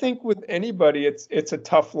 I think with anybody, it's a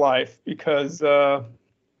tough life because,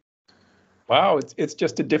 Wow, it's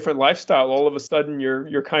just a different lifestyle. All of a sudden,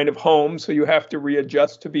 you're kind of home, so you have to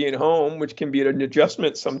readjust to being home, which can be an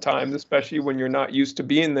adjustment sometimes, especially when you're not used to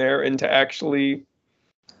being there, and to actually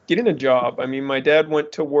getting a job. I mean, my dad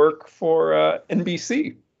went to work for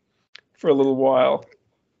NBC for a little while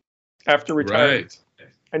after retiring. Right.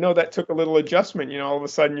 I know that took a little adjustment. All of a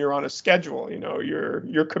sudden you're on a schedule.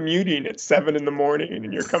 You're commuting at 7 in the morning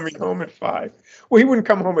and you're coming home at 5. Well, he wouldn't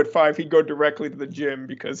come home at 5. He'd go directly to the gym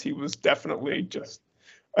because he was definitely just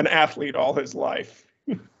an athlete all his life.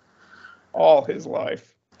 All his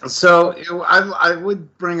life. So I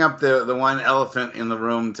would bring up the one elephant in the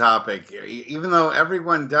room topic. Even though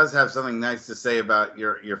everyone does have something nice to say about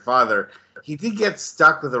your father, he did get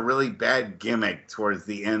stuck with a really bad gimmick towards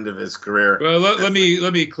the end of his career. Well, let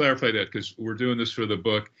me clarify that, because we're doing this for the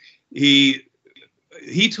book. He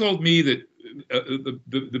told me that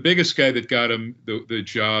the biggest guy that got him the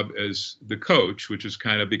job as the coach, which is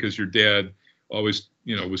kind of because your dad always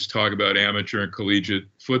was talking about amateur and collegiate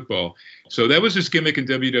football. So that was his gimmick in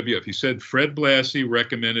WWF. He said Fred Blassie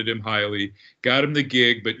recommended him highly, got him the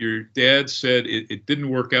gig, but your dad said it didn't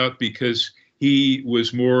work out because he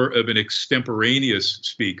was more of an extemporaneous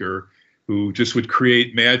speaker who just would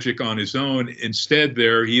create magic on his own. Instead, he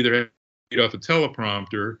either had to read off a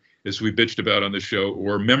teleprompter, as we bitched about on the show,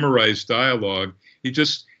 or memorize dialogue.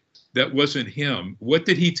 That wasn't him. What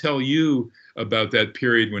did he tell you about that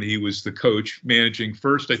period when he was the coach, managing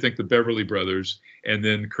first, I think, the Beverly Brothers and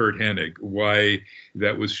then Kurt Hennig? Why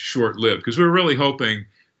that was short-lived? Because we were really hoping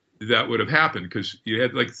that would have happened, because you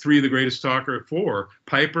had like 3 of the greatest talker, 4,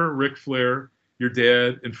 Piper, Ric Flair, your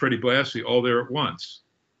dad, and Freddie Blassie all there at once.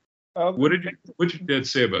 What did your dad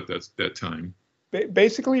say about that time?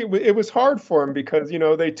 Basically, it was hard for him because,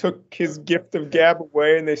 they took his gift of gab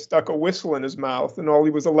away and they stuck a whistle in his mouth, and all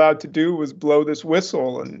he was allowed to do was blow this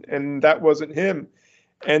whistle, and that wasn't him.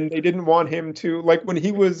 And they didn't want him to, like when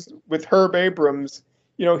he was with Herb Abrams,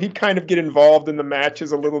 he'd kind of get involved in the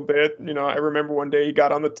matches a little bit. I remember one day he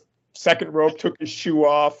got on the second rope, took his shoe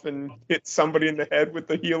off and hit somebody in the head with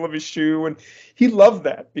the heel of his shoe. And he loved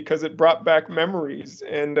that because it brought back memories.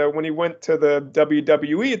 And when he went to the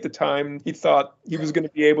WWE at the time, he thought he was going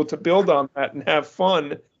to be able to build on that and have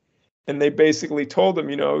fun. And they basically told him,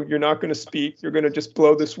 you're not going to speak. You're going to just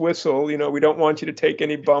blow this whistle. We don't want you to take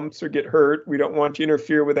any bumps or get hurt. We don't want you to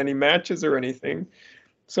interfere with any matches or anything.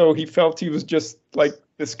 So he felt he was just like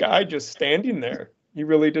this guy just standing there. He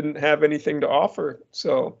really didn't have anything to offer.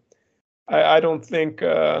 So I don't think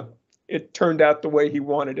it turned out the way he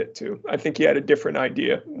wanted it to. I think he had a different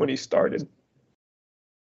idea when he started.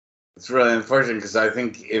 It's really unfortunate because I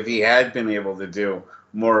think if he had been able to do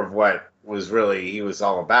more of what he was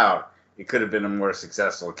all about, he could have been a more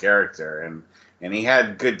successful character. And he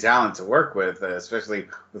had good talent to work with, especially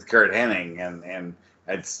with Kurt Hennig. And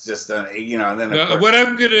it's just, and then of course, what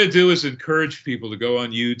I'm going to do is encourage people to go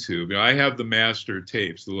on YouTube. I have the master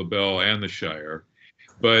tapes, the LaBelle and the Shire.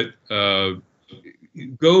 But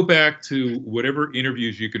go back to whatever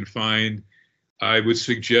interviews you can find. I would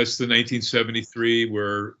suggest the 1973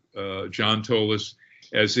 where John Tolos,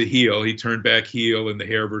 as a heel, he turned back heel in the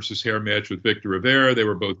hair versus hair match with Victor Rivera. They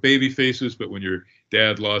were both baby faces, but when your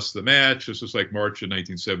dad lost the match, this was like March of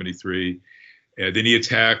 1973. And then he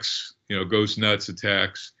attacks, goes nuts,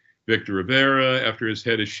 attacks Victor Rivera after his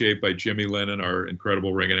head is shaved by Jimmy Lennon, our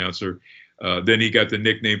incredible ring announcer. Then he got the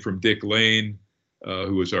nickname from Dick Lane,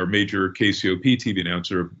 who was our major KCOP TV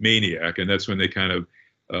announcer, Maniac. And that's when they kind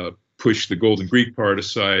of pushed the Golden Greek part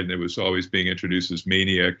aside, and it was always being introduced as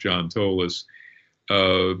Maniac John Tolos.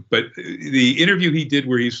 But the interview he did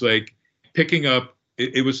where he's like picking up,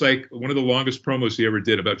 it was like one of the longest promos he ever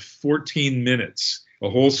did, about 14 minutes, a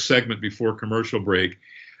whole segment before commercial break,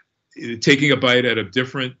 taking a bite out of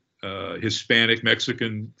different Hispanic,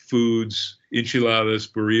 Mexican foods, enchiladas,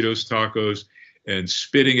 burritos, tacos, and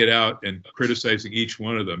spitting it out and criticizing each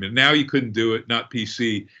one of them. And now you couldn't do it, not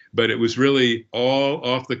PC, but it was really all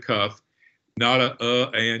off the cuff, not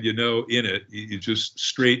and in it. You just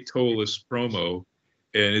straight Tolos promo.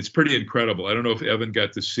 And it's pretty incredible. I don't know if Evan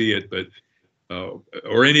got to see it, but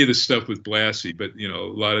or any of the stuff with Blassie, but a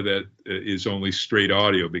lot of that is only straight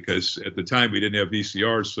audio because at the time we didn't have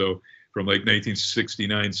VCRs. So from like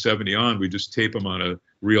 1969, 70 on, we just tape them on a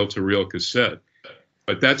reel-to-reel cassette.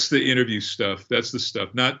 But that's the interview stuff. That's the stuff,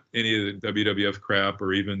 not any of the WWF crap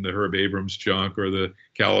or even the Herb Abrams junk or the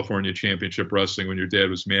California Championship Wrestling when your dad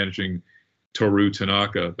was managing Toru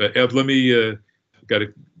Tanaka. But Ev, we got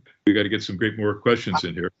to get some more questions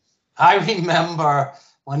in here. I remember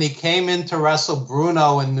when he came in to wrestle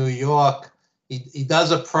Bruno in New York, he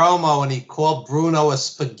does a promo and he called Bruno a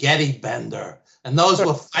spaghetti bender, And those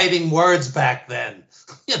were fighting words back then.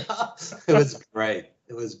 You know, it was great.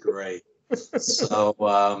 It was great.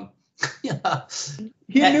 So, yeah.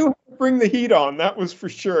 He knew how to bring the heat on. That was for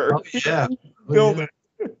sure. Oh, yeah. Build it.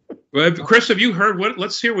 Well, Chris, have you heard what?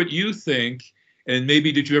 Let's hear what you think. And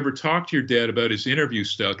maybe did you ever talk to your dad about his interview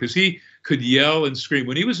style? Because he could yell and scream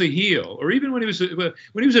when he was a heel, or even when he was a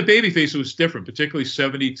babyface. It was different, particularly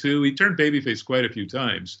 '72. He turned babyface quite a few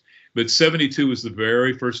times, but '72 was the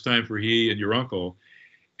very first time for he and your uncle.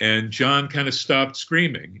 And John kind of stopped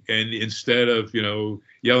screaming, and instead of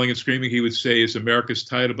yelling and screaming, he would say, "Is America's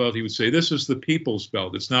title belt?" He would say, "This is the people's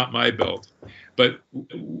belt. It's not my belt." But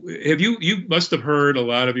you must have heard a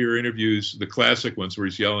lot of your interviews, the classic ones where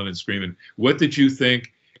he's yelling and screaming. What did you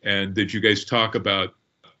think? And did you guys talk about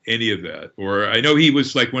any of that? Or I know he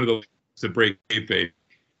was like one of the to break kayfabe,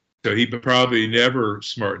 so he probably never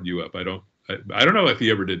smartened you up. I don't know if he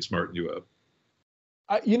ever did smarten you up.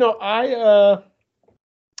 I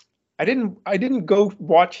didn't go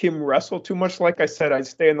watch him wrestle too much. Like I said, I'd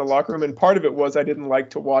stay in the locker room, and part of it was I didn't like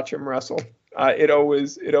to watch him wrestle. It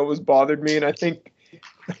always bothered me, and I think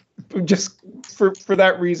just for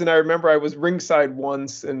that reason, I remember I was ringside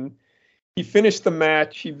once, and he finished the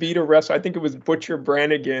match. He beat a wrestler. I think it was Butcher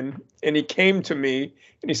Brannigan, and he came to me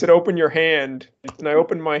and he said, "Open your hand." And I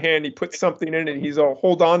opened my hand. He put something in it. And he's all,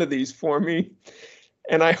 "Hold on to these for me."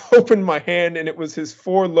 And I opened my hand, and it was his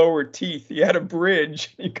 4 lower teeth. He had a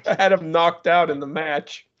bridge. He had him knocked out in the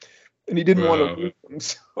match, and he didn't want to lose him,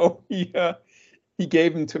 so he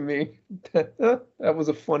gave him to me. That was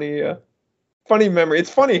a funny memory. It's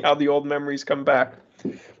funny how the old memories come back.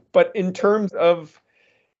 But in terms of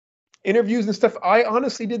interviews and stuff, I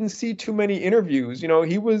honestly didn't see too many interviews.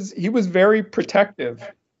 He was very protective.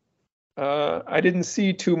 I didn't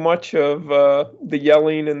see too much of the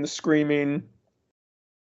yelling and the screaming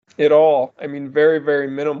at all. I mean, very, very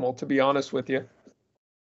minimal, to be honest with you.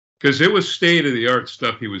 Because it was state-of-the-art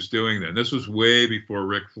stuff he was doing then. This was way before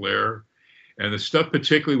Ric Flair. And the stuff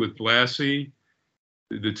particularly with Blassie,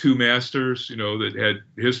 the two masters, that had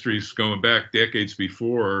histories going back decades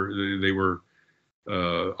before they were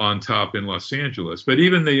on top in Los Angeles. But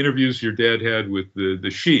even the interviews your dad had with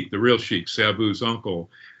the Sheik, the real Sheik, Sabu's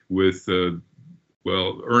uncle, with,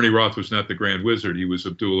 Ernie Roth was not the Grand Wizard. He was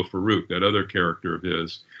Abdullah Farouk, that other character of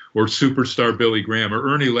his. Or superstar Billy Graham,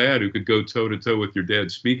 or Ernie Ladd, who could go toe-to-toe with your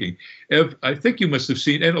dad speaking. Ev, I think you must have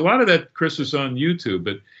seen, and a lot of that, Chris, is on YouTube,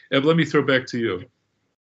 but Ev, let me throw back to you.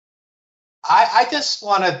 I just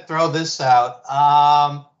want to throw this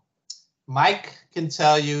out. Mike can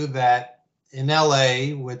tell you that in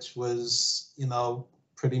LA, which was,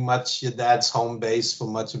 pretty much your dad's home base for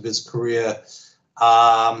much of his career,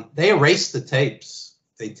 they erased the tapes.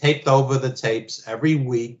 They taped over the tapes every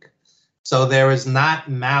week. So there is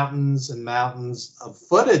not mountains and mountains of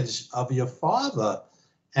footage of your father.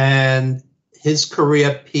 And his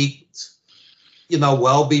career peaked,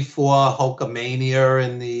 well before Hulkamania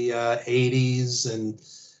in the 80s. And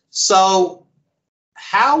so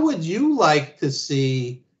how would you like to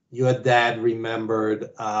see your dad remembered?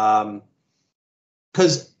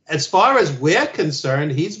 Because as far as we're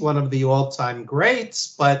concerned, he's one of the all-time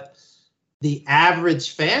greats, but the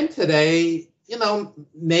average fan today,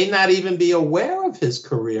 may not even be aware of his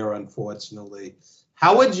career, unfortunately.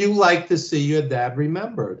 How would you like to see your dad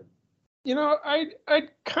remembered? I'd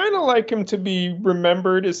kind of like him to be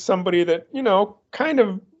remembered as somebody that, kind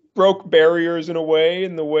of broke barriers in a way,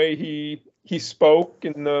 in the way he spoke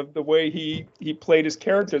and the way he played his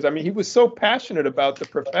characters. I mean, he was so passionate about the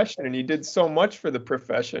profession, and he did so much for the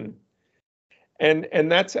profession.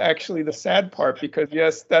 And that's actually the sad part, because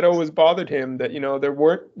yes, that always bothered him that, there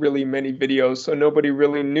weren't really many videos, so nobody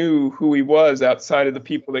really knew who he was outside of the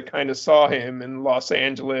people that kind of saw him in Los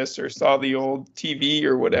Angeles or saw the old TV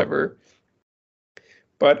or whatever.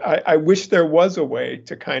 But I wish there was a way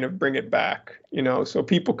to kind of bring it back, so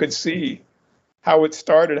people could see how it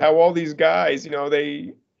started, how all these guys,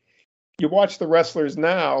 you watch the wrestlers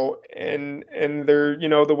now and they're,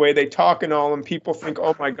 the way they talk and all, and people think,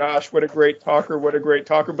 oh my gosh, what a great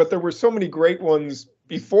talker. But there were so many great ones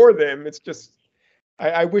before them. It's just,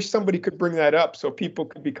 I wish somebody could bring that up so people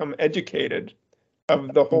could become educated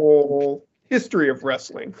of the whole history of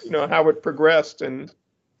wrestling, how it progressed and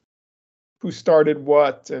who started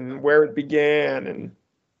what and where it began. And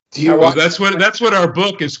that's what our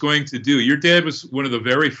book is going to do. Your dad was one of the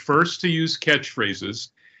very first to use catchphrases.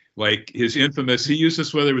 Like his infamous, he used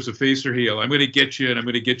this whether it was a face or heel. I'm going to get you, and I'm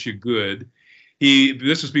going to get you good.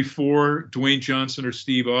 This is before Dwayne Johnson or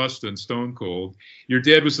Steve Austin, Stone Cold. Your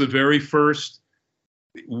dad was the very first,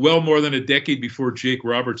 well more than a decade before Jake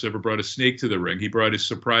Roberts ever brought a snake to the ring. He brought his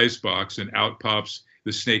surprise box, and out pops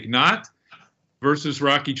the snake. Not versus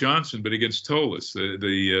Rocky Johnson, but against Tolos,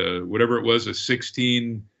 the whatever it was, a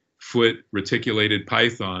 16-foot reticulated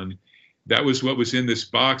python. That was what was in this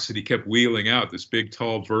box that he kept wheeling out, this big,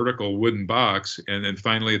 tall, vertical wooden box. And then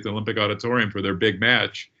finally at the Olympic Auditorium for their big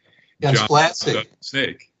match, Against Blassie.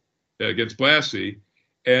 Snake against Blassie.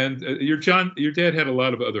 And your dad had a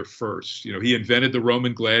lot of other firsts. You know, he invented the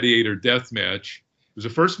Roman gladiator death match. It was the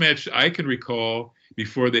first match I can recall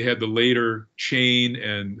before they had the later chain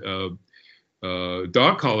and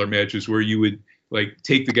dog collar matches where you would like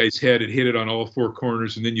take the guy's head and hit it on all four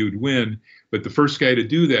corners and then you would win. But the first guy to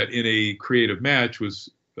do that in a creative match was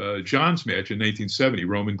John's match in 1970,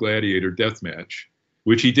 Roman gladiator death match,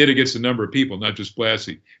 which he did against a number of people, not just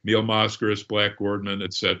Blassie, Neil Moskowitz, Black Gordman,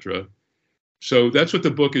 etc. So that's what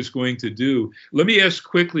the book is going to do. Let me ask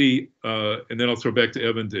quickly, and then I'll throw back to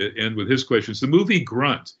Evan to end with his questions. The movie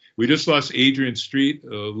Grunt, we just lost Adrian Street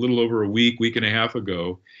a little over a week and a half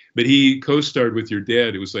ago, but he co-starred with your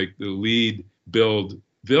dad. It was like the lead billed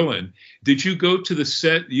villain. Did you go to the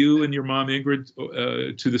set, you and your mom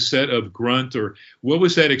Ingrid, to the set of Grunt, or what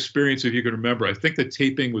was that experience, if you can remember? I think the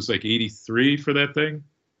taping was like 83 for that thing.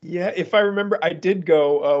 Yeah, if I remember, I did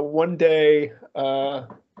go one day.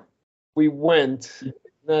 We went.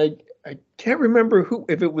 And I can't remember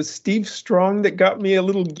if it was Steve Strong that got me a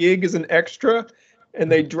little gig as an extra,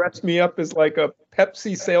 and they dressed me up as like a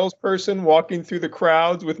Pepsi salesperson walking through the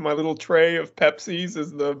crowds with my little tray of Pepsis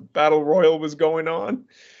as the battle royal was going on.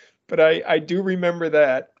 But I do remember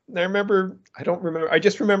that. And I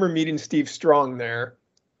just remember meeting Steve Strong there.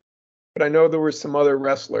 But I know there were some other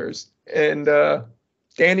wrestlers. And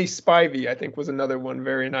Danny Spivey, I think, was another one,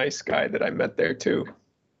 very nice guy that I met there too.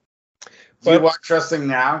 Do you watch wrestling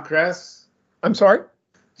now, Chris? I'm sorry?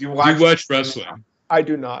 Do you watch wrestling? Now? I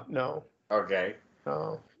do not, no. Okay.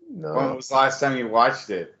 No. When was the last time you watched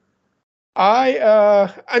it? I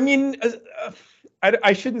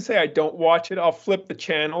shouldn't say I don't watch it. I'll flip the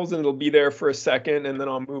channels and it'll be there for a second and then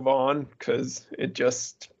I'll move on because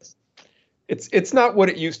it's not what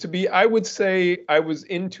it used to be. I would say I was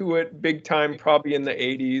into it big time probably in the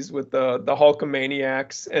 80s with the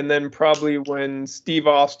Hulkamaniacs, and then probably when Steve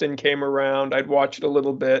Austin came around, I'd watch it a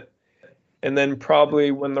little bit. And then probably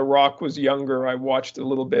when The Rock was younger, I watched a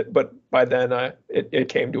little bit, but by then it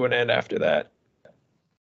came to an end after that.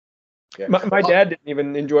 Yeah. My dad didn't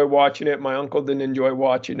even enjoy watching it. My uncle didn't enjoy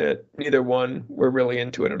watching it. Neither one were really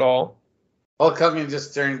into it at all. Hulk Hogan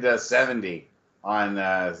just turned 70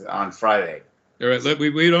 on Friday. All right,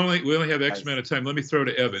 we only have X amount of time. Let me throw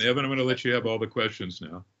to Evan. Evan, I'm going to let you have all the questions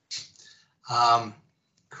now.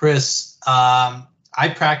 Chris, I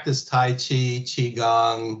practice Tai Chi,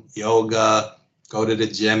 Qigong, yoga, go to the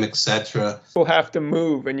gym, etc. People have to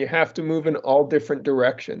move, and you have to move in all different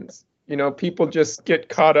directions. You know, people just get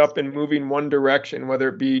caught up in moving one direction, whether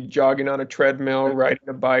it be jogging on a treadmill, riding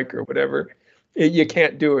a bike, or whatever. You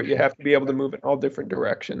can't do it. You have to be able to move in all different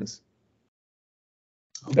directions.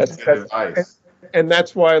 That's and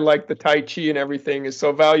that's why like the Tai Chi and everything is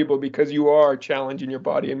so valuable, because you are challenging your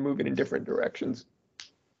body and moving in different directions.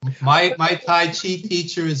 My Tai Chi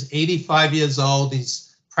teacher is 85 years old.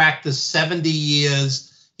 He's practiced 70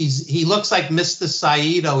 years. He looks like Mr.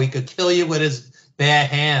 Saito. He could kill you with his bare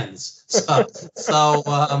hands. So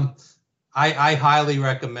I highly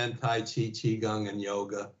recommend Tai Chi, Qigong, and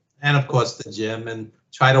yoga, and of course the gym, and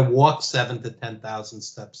try to walk 7,000 to 10,000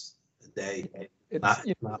 steps a day. Not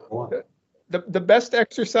more. The best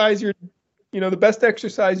exercise the best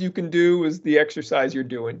exercise you can do is the exercise you're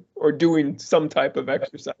doing, or doing some type of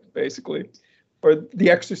exercise, basically. Or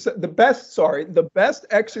the best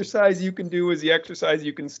exercise you can do is the exercise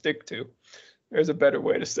you can stick to. There's a better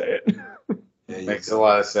way to say it. Makes a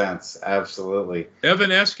lot of sense. Absolutely.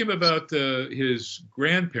 Evan, ask him about his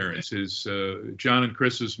grandparents, his John and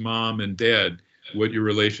Chris's mom and dad, what your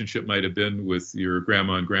relationship might have been with your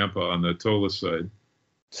grandma and grandpa on the Tolos side.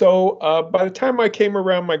 So by the time I came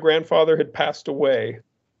around, my grandfather had passed away.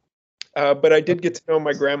 But I did get to know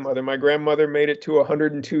my grandmother. My grandmother made it to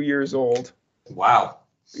 102 years old. Wow.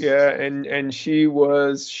 Yeah, and she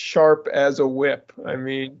was sharp as a whip. I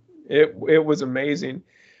mean, it was amazing.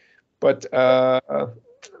 But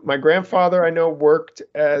my grandfather, I know, worked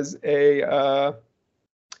he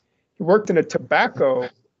worked in a tobacco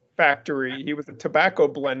factory. He was a tobacco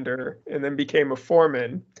blender and then became a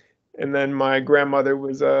foreman. And then my grandmother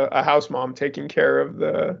was a house mom taking care of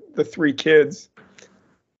the three kids.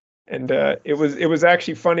 And it was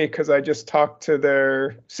actually funny because I just talked to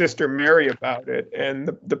their sister Mary about it,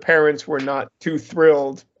 and the parents were not too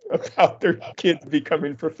thrilled about their kids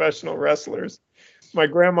becoming professional wrestlers. My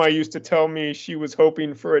grandma used to tell me she was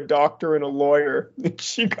hoping for a doctor and a lawyer, and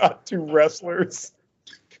she got two wrestlers.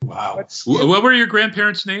 Wow. What were your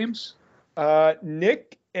grandparents' names?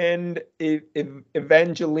 Nick and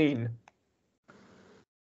Evangeline.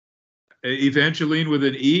 Evangeline with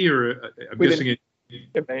an E, or I'm With guessing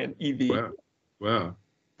an EV. Wow. Wow.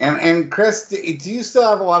 And Chris, do you still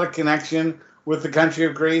have a lot of connection with the country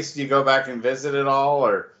of Greece? Do you go back and visit it all,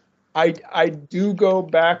 or? I do go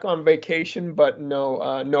back on vacation, but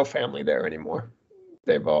no family there anymore.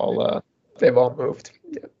 They've all moved.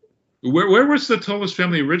 Yeah. Where was the Tolos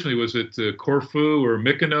family originally? Was it Corfu or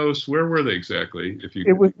Mykonos? Where were they exactly?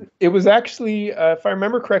 It was actually, if I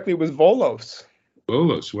remember correctly, it was Volos.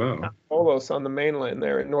 Volos, wow. Volos on the mainland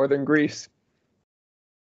there in northern Greece.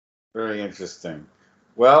 Very interesting.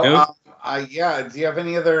 Well, Yep. do you have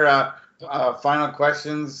any other final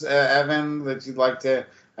questions, Evan, that you'd like to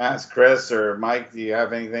ask Chris, or Mike? Do you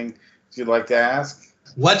have anything you'd like to ask?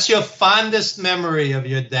 What's your fondest memory of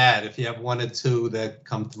your dad, if you have one or two that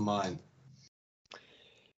come to mind?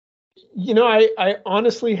 I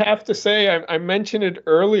honestly have to say, I mentioned it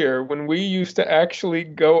earlier, when we used to actually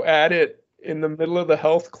go at it in the middle of the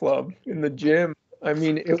health club in the gym. I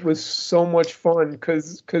mean, it was so much fun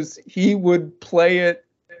because he would play it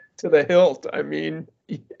to the hilt. I mean,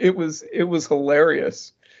 it was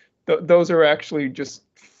hilarious. Those are actually just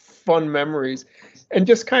fun memories. And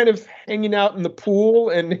just kind of hanging out in the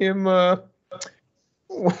pool, and him, when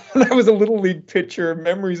I was a little league pitcher,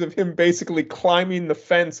 memories of him basically climbing the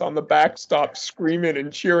fence on the backstop, screaming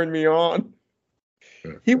and cheering me on.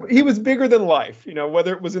 He was bigger than life,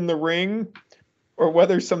 whether it was in the ring or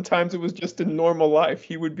whether sometimes it was just in normal life.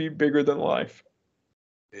 He would be bigger than life.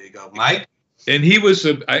 There you go, Mike. And he was,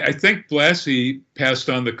 I think Blassie passed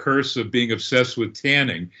on the curse of being obsessed with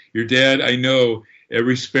tanning. Your dad, I know,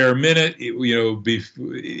 every spare minute,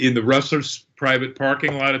 in the wrestlers' private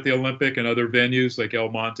parking lot at the Olympic and other venues like El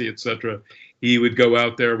Monte, etc., he would go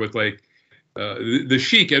out there with the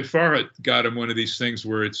Sheik, Ed Farhat, got him one of these things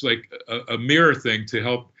where it's like a mirror thing to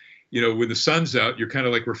help, when the sun's out, you're kind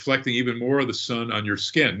of like reflecting even more of the sun on your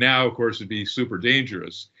skin. Now, of course, it'd be super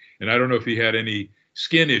dangerous. And I don't know if he had any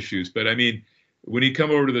skin issues, but I mean, when he'd come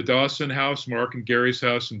over to the Dawson house, Mark and Gary's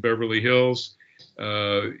house in Beverly Hills,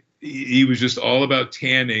 he was just all about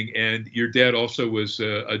tanning. And your dad also was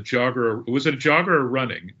a jogger. Was it a jogger or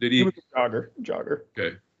running? He was a jogger.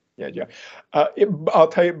 Okay. Yeah. I'll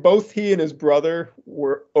tell you, both he and his brother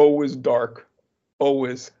were always dark.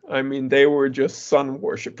 Always. I mean, they were just sun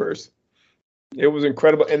worshipers. It was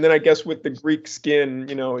incredible. And then I guess with the Greek skin,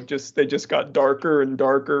 they just got darker and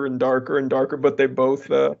darker and darker and darker. But they both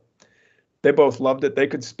loved it. They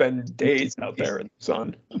could spend days out there in the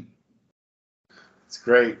sun. It's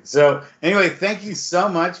great. So anyway, thank you so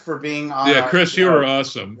much for being on. Yeah, Chris, you were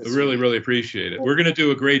awesome. I really appreciate it. We're going to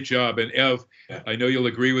do a great job. And Ev, I know you'll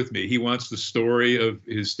agree with me. He wants the story of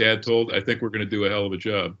his dad told. I think we're going to do a hell of a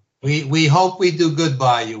job. We hope we do good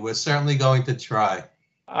by you. We're certainly going to try.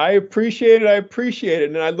 I appreciate it.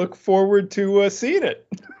 And I look forward to seeing it.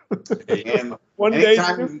 And one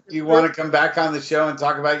anytime you want to come back on the show and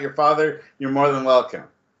talk about your father, you're more than welcome.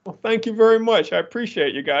 Well, thank you very much. I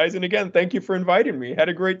appreciate you guys. And again, thank you for inviting me. Had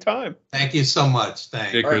a great time. Thank you so much.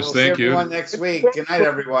 Thanks. Hey, Chris, We'll thank see you. everyone next week. Good night,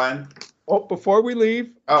 everyone. Oh, before we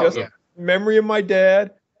leave, Yeah. Memory of my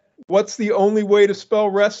dad. What's the only way to spell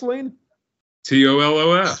wrestling?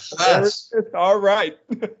 TOLOS. Yes. All right.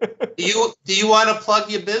 Do you want to plug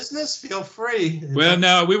your business? Feel free. Well,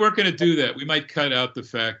 no, we weren't going to do that. We might cut out the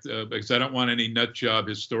fact because I don't want any nut job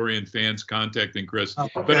historian fans contacting Chris.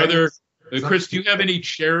 Okay. But are there, Chris, do you have any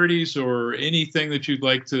charities or anything that you'd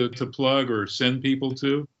like to plug or send people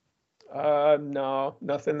to? No,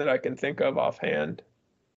 nothing that I can think of offhand.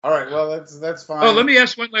 All right. Well, that's fine. Oh, let me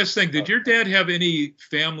ask one last thing. Did your dad have any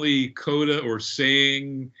family coda or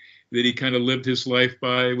saying that he kind of lived his life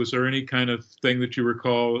by? Was there any kind of thing that you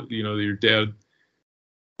recall, that your dad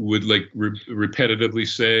would like repetitively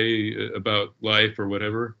say about life or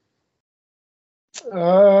whatever?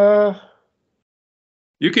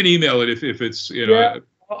 You can email it if it's, Yeah,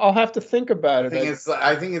 I'll have to think about it.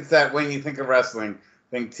 I think it's that when you think of wrestling,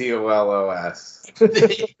 think TOLOS.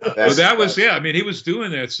 Well, that was, I mean, he was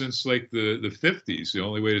doing that since like the 50s, the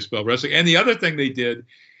only way to spell wrestling. And the other thing they did,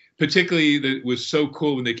 particularly that was so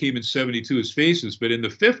cool when they came in 72 as faces, but in the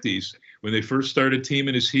 50s, when they first started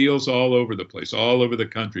teaming his heels all over the place, all over the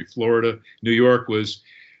country, Florida, New York was,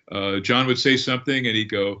 John would say something and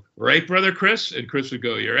he'd go, right, brother Chris? And Chris would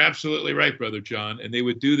go, you're absolutely right, brother John. And they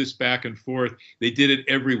would do this back and forth. They did it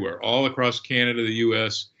everywhere, all across Canada, the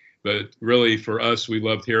U.S., but really for us, we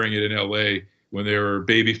loved hearing it in L.A. when they were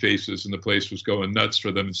baby faces and the place was going nuts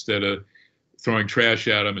for them instead of throwing trash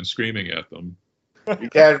at them and screaming at them. Your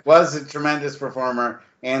dad was a tremendous performer,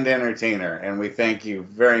 and entertainer, and we thank you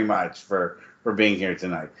very much for being here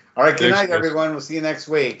tonight. All right, good Thanks, night, guys. everyone. We'll see you next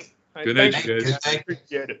week. Good night, Thank you guys. Good night.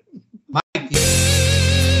 Appreciate it.